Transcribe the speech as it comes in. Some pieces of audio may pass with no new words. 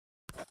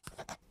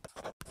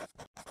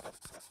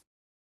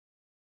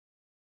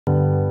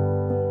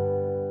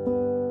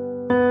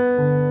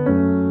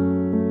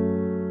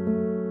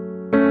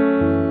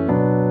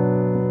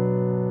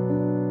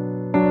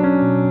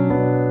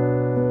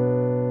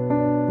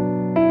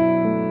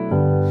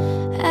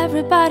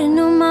Everybody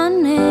know my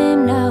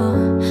name now,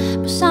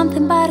 but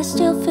something about it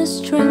still feels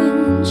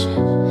strange.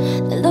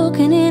 They're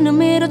looking in the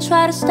mirror,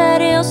 try to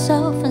steady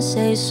yourself and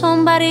say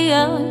somebody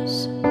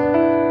else.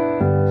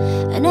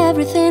 And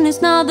everything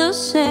is not the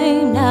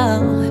same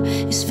now.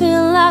 It's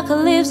feeling like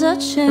our lives are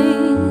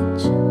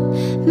changed.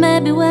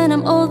 Maybe when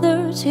I'm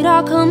older, it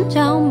all come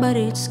down, but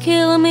it's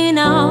killing me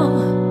now.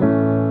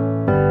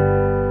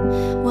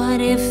 What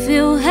if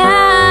you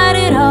had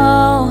it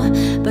all,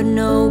 but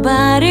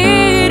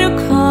nobody to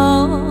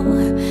call?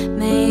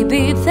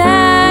 Maybe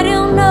that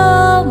you'll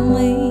know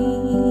me,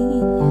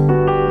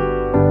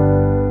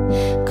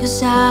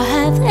 'cause I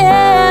have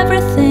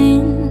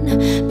everything,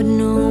 but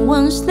no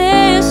one's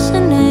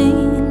listening.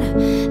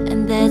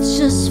 And that's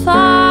just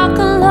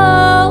fucking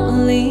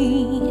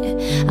lonely.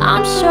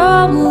 I'm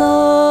so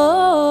lonely,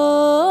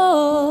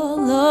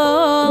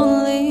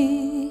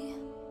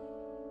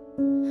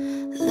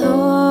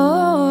 lonely.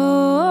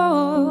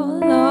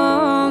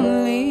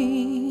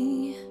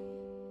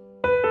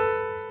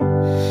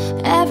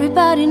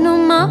 Everybody know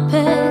my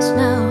past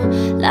now,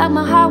 like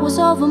my heart was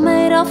over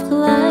made of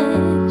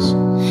glass.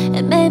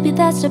 And maybe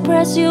that's the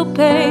price you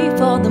pay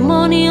for the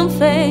money and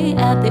fame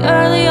at the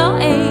earlier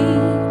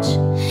age.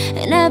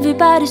 And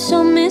everybody's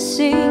so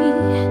messy,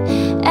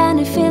 and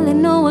they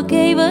feeling no one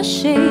gave a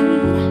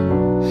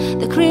shit.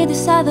 They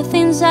criticize the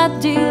things I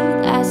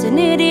did as an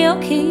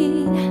idiot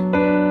kid.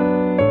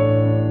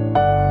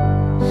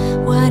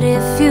 What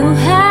if you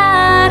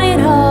had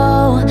it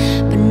all,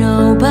 but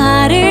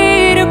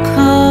nobody to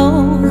call?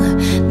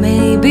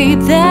 Maybe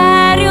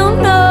that you'll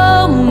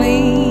know me,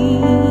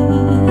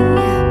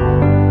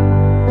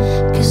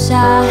 'cause I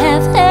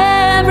have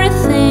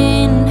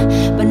everything,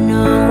 but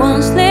no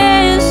one's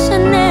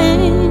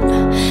listening.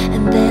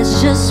 And that's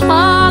just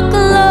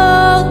fucking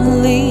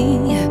lonely.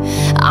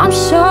 I'm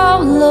so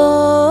lonely.